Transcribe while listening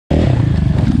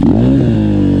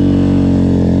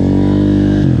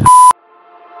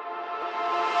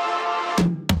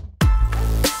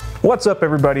What's up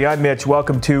everybody, I'm Mitch.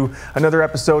 Welcome to another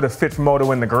episode of Fit for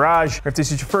Moto in the Garage. If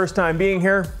this is your first time being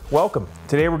here, welcome.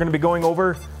 Today we're going to be going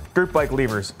over dirt bike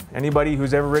levers. Anybody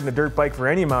who's ever ridden a dirt bike for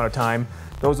any amount of time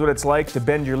knows what it's like to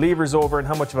bend your levers over and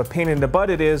how much of a pain in the butt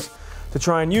it is to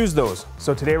try and use those.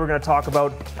 So today we're going to talk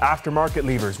about aftermarket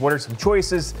levers. What are some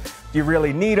choices? Do you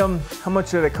really need them? How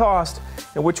much do they cost?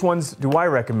 And which ones do I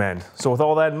recommend? So with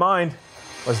all that in mind,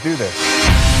 let's do this.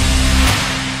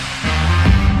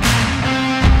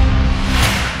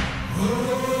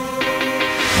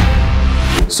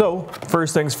 So,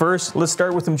 first things first, let's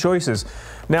start with some choices.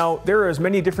 Now, there are as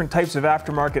many different types of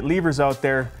aftermarket levers out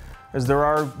there as there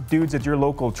are dudes at your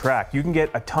local track. You can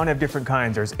get a ton of different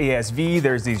kinds. There's ASV,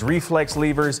 there's these reflex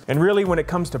levers, and really when it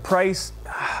comes to price,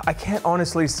 I can't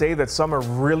honestly say that some are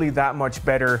really that much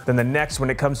better than the next when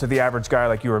it comes to the average guy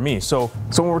like you or me. So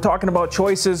when we're talking about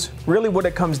choices, really what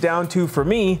it comes down to for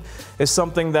me is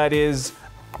something that is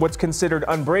what's considered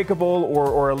unbreakable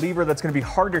or a lever that's going to be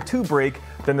harder to break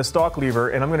than the stock lever,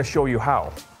 and I'm going to show you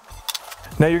how.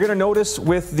 Now you're going to notice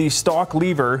with the stock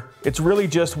lever, it's really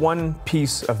just one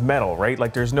piece of metal, right?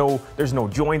 Like there's no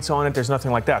joints on it, there's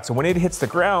nothing like that. So when it hits the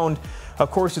ground, of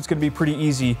course it's going to be pretty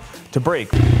easy to break.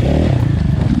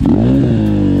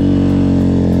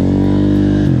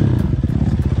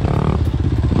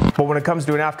 But when it comes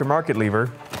to an aftermarket lever,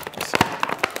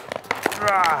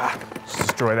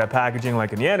 destroy that packaging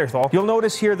like a Neanderthal. You'll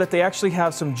notice here that they actually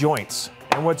have some joints.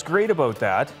 And what's great about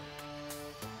that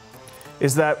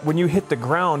is that when you hit the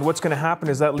ground, what's going to happen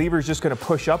is that lever is just going to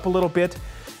push up a little bit.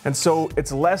 And so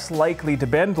it's less likely to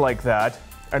bend like that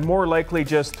and more likely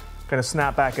just going to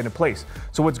snap back into place.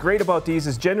 So what's great about these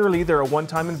is generally they're a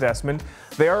one-time investment.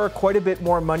 They are quite a bit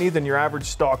more money than your average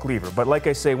stock lever. But like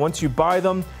I say, once you buy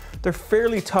them, they're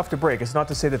fairly tough to break. It's not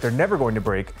to say that they're never going to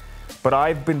break, but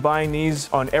I've been buying these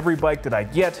on every bike that I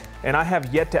get, and I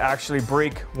have yet to actually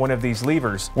break one of these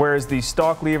levers. Whereas these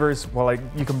stock levers, well,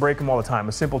 you can break them all the time.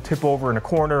 A simple tip over in a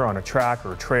corner on a track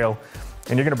or a trail,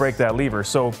 and you're gonna break that lever.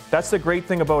 So that's the great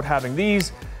thing about having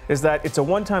these, is that it's a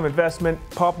one-time investment,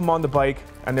 pop them on the bike,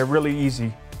 and they're really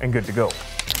easy and good to go.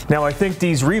 Now I think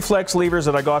these reflex levers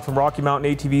that I got from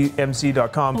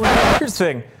RockyMountainATVMC.com, here's the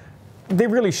thing, they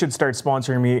really should start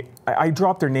sponsoring me. I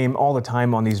drop their name all the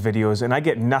time on these videos and I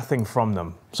get nothing from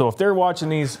them. So if they're watching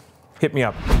these, hit me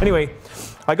up. Anyway,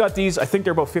 I got these. I think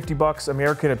they're about 50 bucks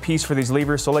American a piece for these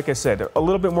levers. So like I said, a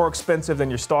little bit more expensive than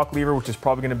your stock lever, which is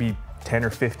probably gonna be 10 or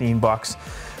 15 bucks.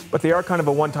 But they are kind of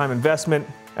a one-time investment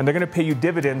and they're gonna pay you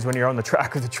dividends when you're on the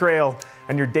track or the trail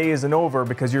and your day isn't over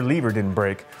because your lever didn't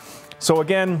break. So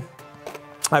again,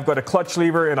 I've got a clutch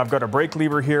lever and I've got a brake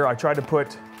lever here. I try to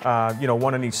put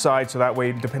one on each side, so that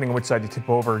way, depending on which side you tip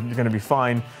over, you're gonna be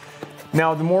fine.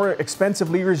 Now, the more expensive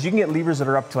levers, you can get levers that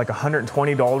are up to like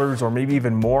 $120 or maybe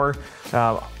even more.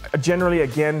 Generally,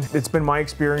 again, it's been my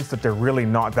experience that they're really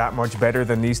not that much better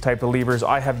than these type of levers.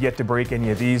 I have yet to break any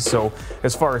of these, so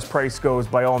as far as price goes,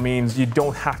 by all means, you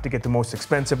don't have to get the most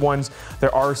expensive ones.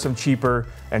 There are some cheaper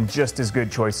and just as good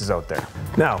choices out there.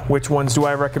 Now, which ones do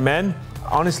I recommend?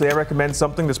 Honestly, I recommend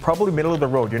something that's probably middle of the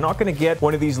road. You're not gonna get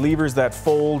one of these levers that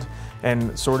fold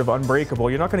and sort of unbreakable.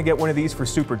 You're not gonna get one of these for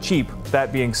super cheap.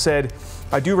 That being said,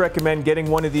 I do recommend getting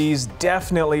one of these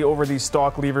definitely over these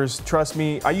stock levers. Trust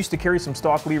me, I used to carry some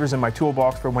stock levers in my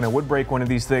toolbox for when I would break one of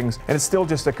these things, and it's still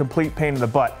just a complete pain in the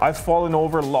butt. I've fallen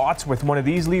over lots with one of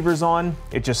these levers on.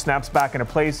 It just snaps back into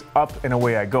place, up and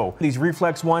away I go. These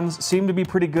reflex ones seem to be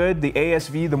pretty good. The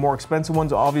ASV, the more expensive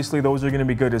ones, obviously those are gonna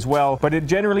be good as well. But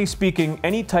generally speaking,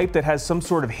 any type that has some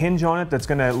sort of hinge on it that's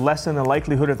gonna lessen the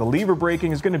likelihood of the lever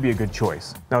breaking is gonna be a good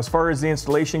choice. Now, as far as the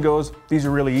installation goes, these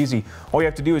are really easy. All you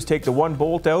have to do is take the one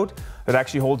bolt out that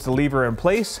actually holds the lever in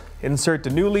place, insert the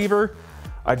new lever,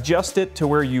 adjust it to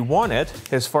where you want it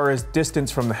as far as distance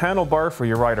from the handlebar for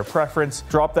your rider preference,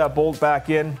 drop that bolt back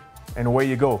in, and away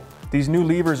you go. These new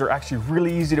levers are actually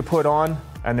really easy to put on,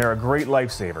 and they're a great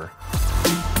lifesaver.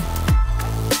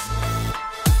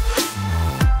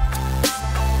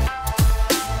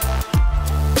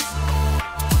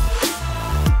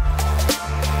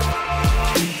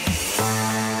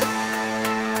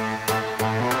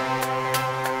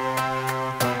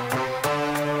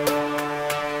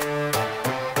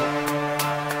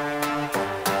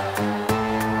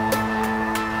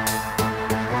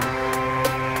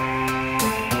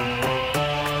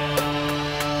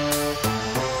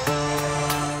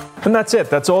 And that's it.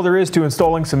 That's all there is to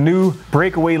installing some new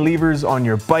breakaway levers on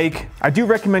your bike. I do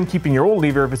recommend keeping your old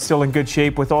lever if it's still in good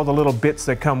shape with all the little bits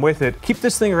that come with it. Keep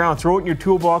this thing around, throw it in your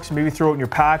toolbox, maybe throw it in your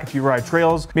pack if you ride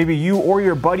trails. Maybe you or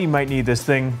your buddy might need this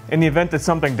thing in the event that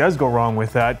something does go wrong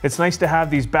with that. It's nice to have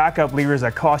these backup levers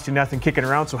that cost you nothing kicking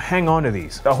around, so hang on to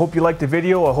these. I hope you liked the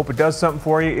video. I hope it does something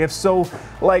for you. If so,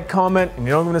 like, comment, and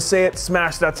you know I'm gonna say it,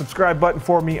 smash that subscribe button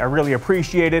for me. I really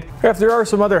appreciate it. If there are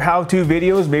some other how-to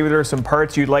videos, maybe there are some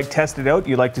parts you'd like tested out,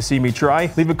 you'd like to see me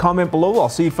try, leave a comment below. I'll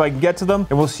see if I can get to them,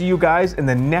 and we'll see you guys in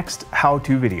the next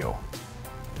how-to video.